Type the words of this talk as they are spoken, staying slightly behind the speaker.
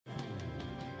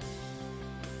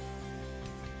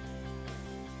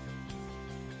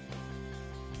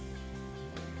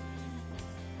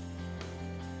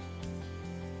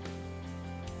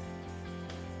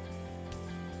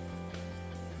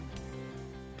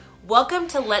Welcome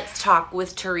to Let's Talk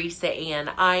with Teresa Ann.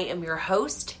 I am your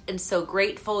host and so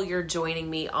grateful you're joining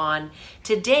me on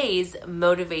today's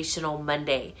Motivational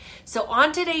Monday. So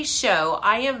on today's show,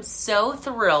 I am so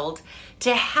thrilled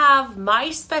to have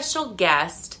my special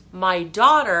guest, my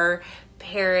daughter,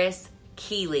 Paris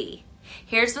Keeley.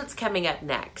 Here's what's coming up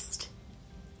next.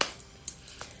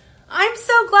 I'm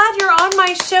so glad you're on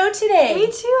my show today.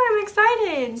 Me too. I'm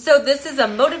excited. So this is a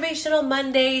Motivational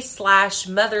Monday /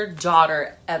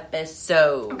 mother-daughter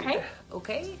episode.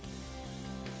 Okay.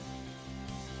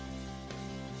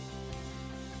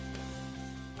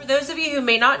 For those of you who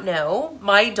may not know,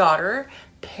 my daughter,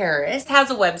 Paris,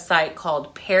 has a website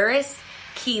called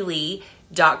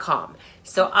pariskeeley.com.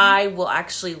 So I will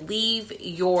actually leave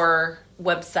your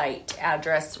website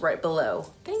address right below.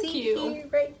 Thank you.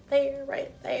 Here,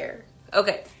 right there.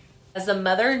 Okay. As a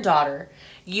mother and daughter,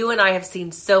 you and I have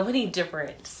seen so many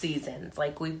different seasons.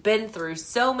 Like, we've been through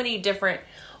so many different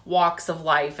walks of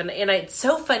life. And it's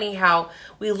so funny how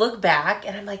we look back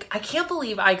and I'm like, I can't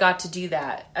believe I got to do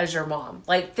that as your mom.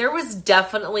 Like, there was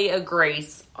definitely a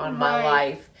grace on my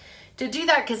life to do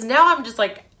that. Because now I'm just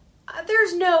like,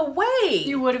 there's no way.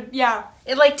 You would have, yeah.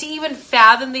 And like, to even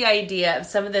fathom the idea of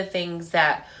some of the things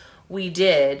that we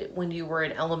did when you were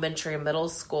in elementary and middle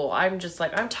school, I'm just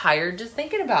like, I'm tired just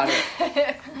thinking about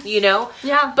it, you know?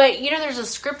 Yeah. But, you know, there's a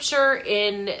scripture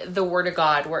in the Word of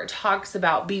God where it talks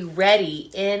about be ready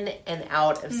in and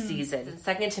out of season.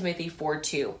 2 Timothy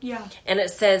 4:2. Yeah. And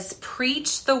it says,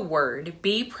 preach the word,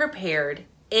 be prepared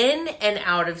in and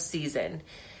out of season.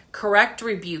 Correct,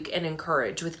 rebuke, and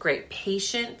encourage with great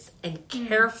patience and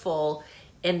careful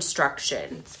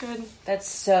instruction. That's good. That's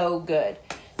so good.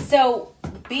 So,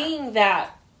 being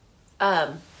that,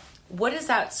 what is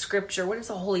that scripture? What does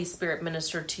the Holy Spirit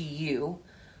minister to you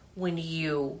when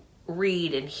you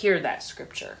read and hear that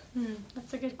scripture?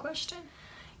 That's a good question.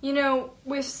 You know,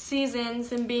 with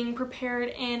seasons and being prepared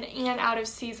in and out of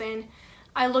season,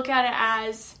 I look at it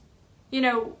as, you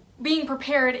know, being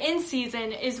prepared in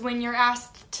season is when you're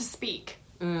asked to speak.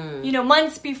 You know,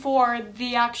 months before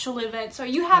the actual event. So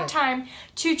you have time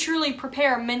to truly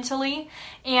prepare mentally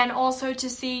and also to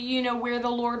see, you know, where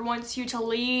the Lord wants you to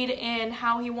lead and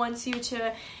how He wants you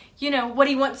to, you know, what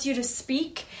He wants you to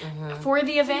speak for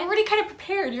the event. You're already kind of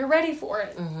prepared. You're ready for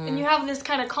it. And you have this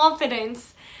kind of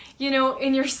confidence, you know,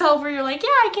 in yourself where you're like, yeah,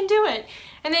 I can do it.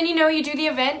 And then, you know, you do the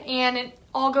event and it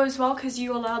all goes well because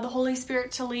you allow the Holy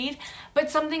Spirit to lead. But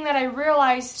something that I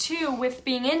realized too with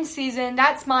being in season,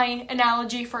 that's my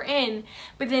analogy for in.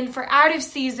 But then for out of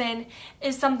season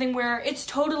is something where it's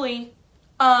totally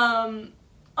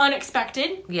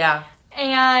unexpected. Yeah.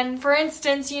 And for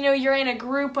instance, you know, you're in a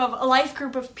life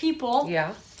group of people.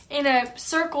 Yeah. In a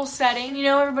circle setting, you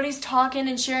know, everybody's talking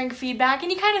and sharing feedback.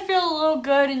 And you kind of feel a little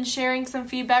good in sharing some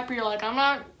feedback, but you're like, I'm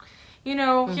not, you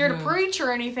know, here to preach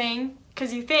or anything.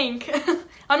 Because you think,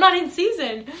 I'm not in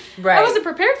season. Right. I wasn't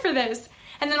prepared for this.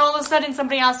 And then all of a sudden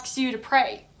somebody asks you to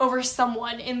pray over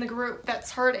someone in the group that's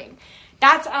hurting.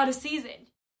 That's out of season.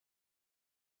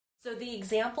 So the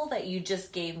example that you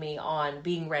just gave me on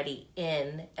being ready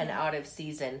in and out of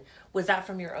season, was that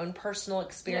from your own personal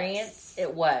experience? Yes.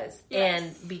 It was. Yes.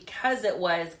 And because it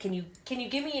was, can you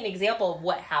give me an example of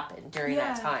what happened during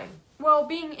that time? Well,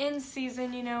 being in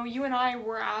season, you know, you and I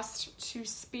were asked to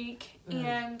speak.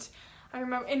 And I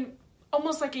remember, in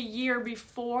almost like a year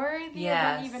before the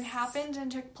event even happened and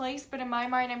took place. But in my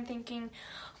mind, I'm thinking,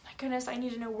 oh my goodness, I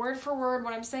need to know word for word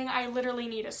what I'm saying. I literally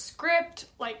need a script.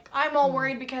 Like, I'm all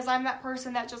worried because I'm that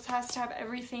person that just has to have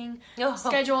everything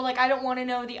scheduled. Like, I don't want to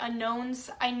know the unknowns.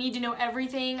 I need to know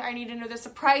everything. I need to know the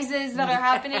surprises that are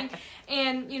happening.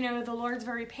 And, you know, the Lord's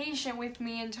very patient with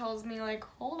me and tells me, like,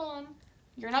 hold on.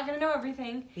 You're not going to know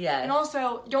everything. Yes. And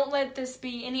also, don't let this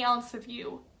be any ounce of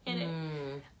you in it.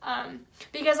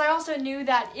 Because I also knew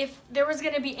that if there was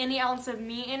going to be any ounce of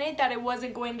me in it, that it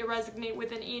wasn't going to resonate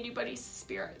with anybody's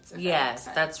spirits. Yes,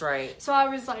 that's right. So I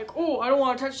was like, oh, I don't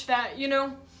want to touch that, you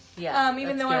know? Yeah,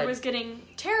 even though I was getting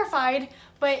terrified.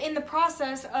 But in the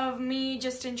process of me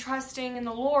just entrusting in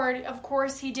the Lord, of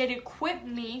course, He did equip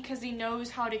me because He knows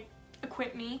how to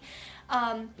equip me.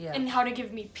 And how to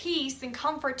give me peace and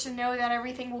comfort to know that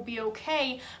everything will be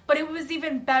okay. But it was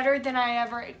even better than I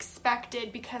ever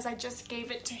expected because I just gave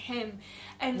it to Him.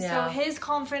 And so His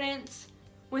confidence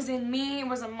was in me. It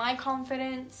wasn't my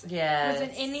confidence. Yes. It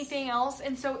wasn't anything else.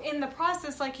 And so in the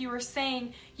process, like you were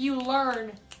saying, you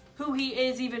learn who He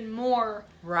is even more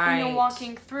when you're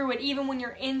walking through it, even when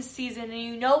you're in season and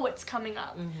you know what's coming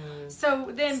up.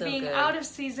 So then being out of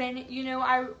season, you know,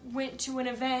 I went to an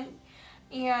event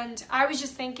And I was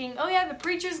just thinking, oh yeah, the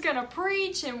preacher's gonna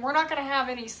preach, and we're not gonna have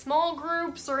any small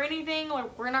groups or anything.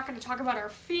 Like, we're not gonna talk about our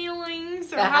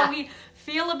feelings or how we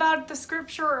feel about the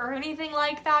scripture or anything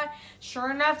like that.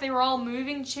 Sure enough, they were all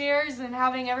moving chairs and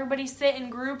having everybody sit in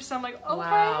groups. I'm like, okay,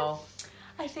 Wow.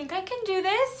 I think I can do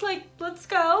this. Like, let's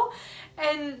go.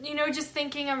 And, just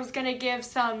thinking I was going to give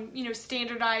some,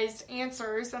 standardized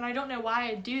answers. And I don't know why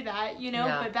I do that,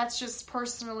 but that's just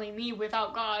personally me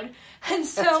without God. And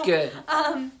so. That's good.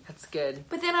 That's good.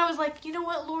 But then I was like, you know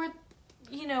what, Lord,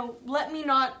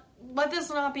 let this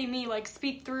not be me, like,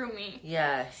 speak through me.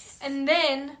 Yes. And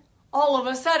then, all of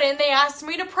a sudden, they asked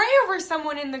me to pray over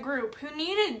someone in the group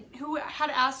who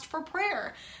had asked for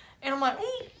prayer. And I'm like,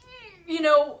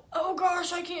 oh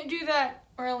gosh, I can't do that.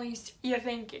 Or at least you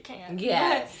think you can.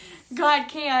 Yes. But God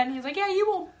can. He's like, yeah,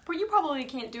 you probably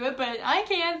can't do it, but I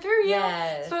can through you.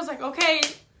 Yes. So I was like, okay,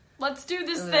 let's do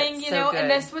this thing, so good.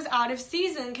 and this was out of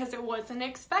season because it wasn't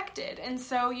expected. And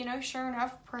so, sure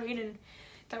enough, prayed, and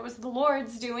that was the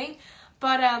Lord's doing.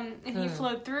 But, and he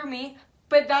flowed through me.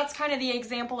 But that's kind of the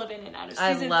example of in and out of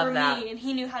season for me, and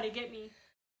he knew how to get me.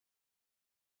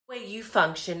 The way you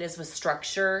function is with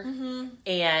structure,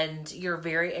 and you're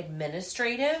very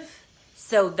administrative.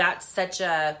 So that's such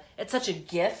a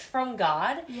gift from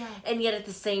God. Yeah. And yet at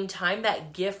the same time,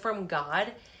 that gift from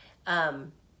God,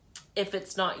 if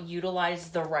it's not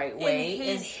utilized the right way,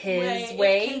 in his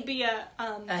way, it can be a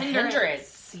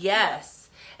hindrance. Yes.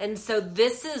 And so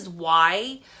this is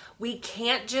why we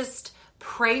can't just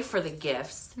pray for the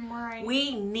gifts. Right.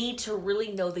 We need to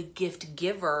really know the gift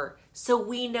giver, so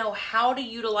we know how to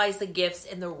utilize the gifts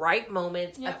in the right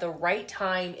moments, at the right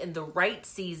time, in the right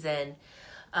season.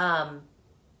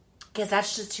 Because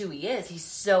that's just who he is. He's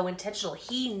so intentional.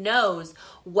 He knows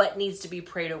what needs to be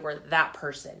prayed over that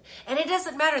person. And it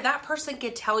doesn't matter. That person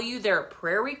can tell you their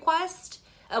prayer request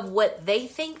of what they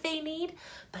think they need.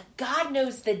 But God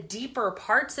knows the deeper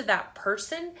parts of that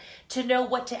person to know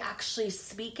what to actually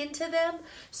speak into them.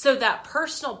 So that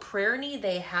personal prayer need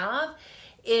they have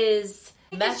is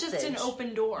message. It's just an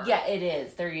open door. Yeah, it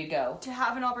is. There you go. To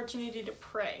have an opportunity to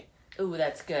pray. Ooh,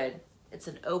 that's good. It's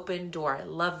an open door. I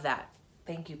love that.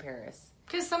 Thank you, Paris.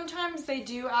 Because sometimes they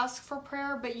do ask for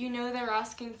prayer, but they're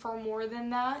asking for more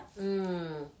than that.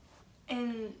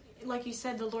 And like you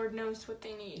said, the Lord knows what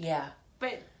they need. Yeah.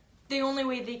 But the only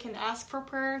way they can ask for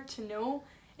prayer to know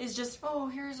is just, oh,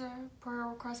 here's a prayer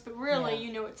request. But really,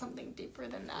 it's something deeper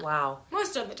than that. Wow.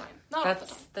 Most of the time. Not all the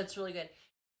time. That's really good.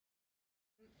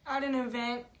 At an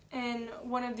event, and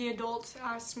one of the adults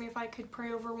asked me if I could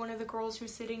pray over one of the girls who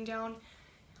was sitting down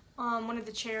on one of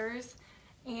the chairs.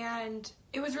 And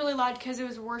it was really loud because it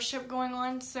was worship going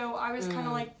on. So I was kind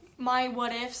of like, my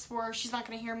what ifs were, she's not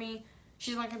going to hear me.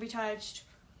 She's not going to be touched.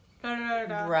 Da, da, da,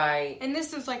 da. Right. And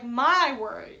this is like my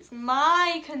worries,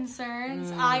 my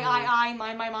concerns. I,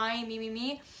 my,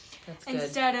 me. That's good.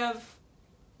 Instead of,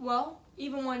 well,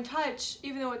 even one touch,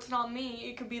 even though it's not me,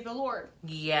 it could be the Lord.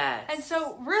 Yes. And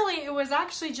so really it was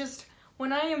actually just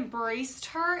when I embraced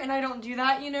her, and I don't do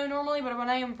that, normally, but when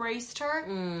I embraced her,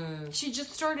 she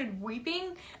just started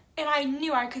weeping, and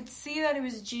I could see that it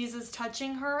was Jesus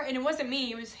touching her, and it wasn't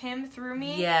me, it was him through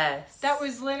me. Yes. That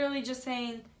was literally just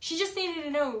saying, she just needed to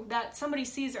know that somebody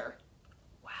sees her.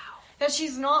 Wow. That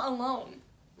she's not alone.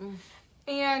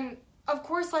 And, of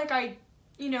course, like, I,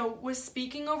 was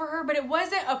speaking over her, but it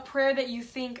wasn't a prayer that you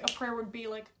think a prayer would be,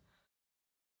 like,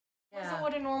 wasn't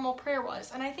what a normal prayer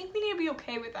was. And I think we need to be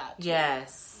okay with that. Too.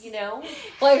 Yes.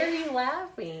 Why are you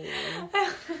laughing?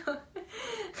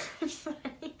 I'm sorry.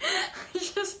 I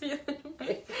just feel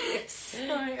it.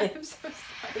 Sorry, I'm so sorry.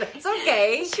 That's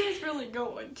okay. She was really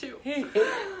going, too.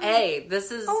 Hey,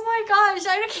 this is... Oh my gosh,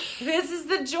 This is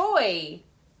the joy.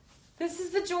 This is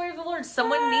the joy of the Lord.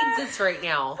 Someone needs this right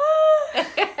now.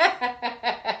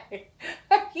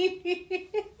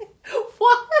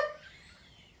 What?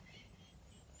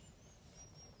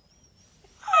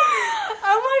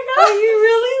 Oh my god! Are you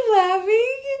really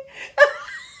laughing?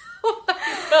 Oh my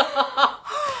god!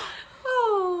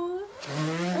 Oh,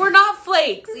 we're not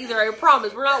flakes either. I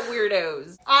promise. We're not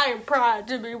weirdos. I am proud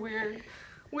to be weird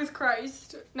with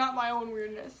Christ, not my own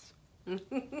weirdness.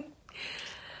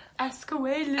 Ask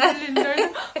away, little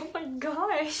Linda. Oh my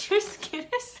gosh, your skin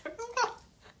is so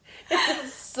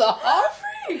It's soft.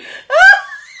 Why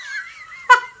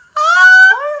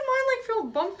does mine feel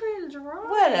bumpy and dry?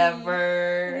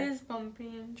 Whatever. It is bumpy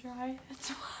and dry. That's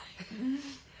why.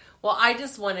 Well, I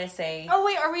just want to say... Oh,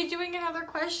 wait, are we doing another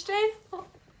question?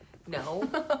 No.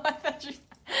 I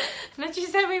thought you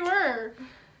said we were.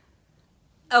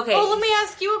 Okay. Oh, let me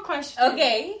ask you a question.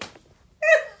 Okay.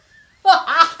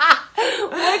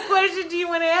 What question do you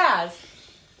want to ask?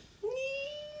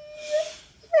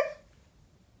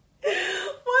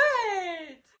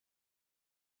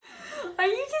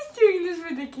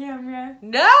 the camera.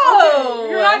 No! Okay,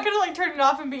 you're not gonna like turn it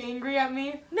off and be angry at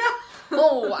me? No!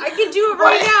 I can do it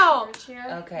right now!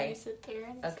 Okay. You sit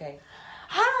there. Okay.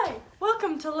 Hi!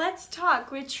 Welcome to Let's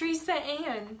Talk with Teresa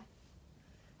Ann.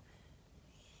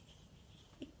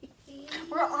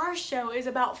 Where our show is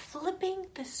about flipping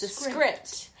the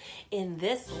script. In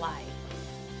this life.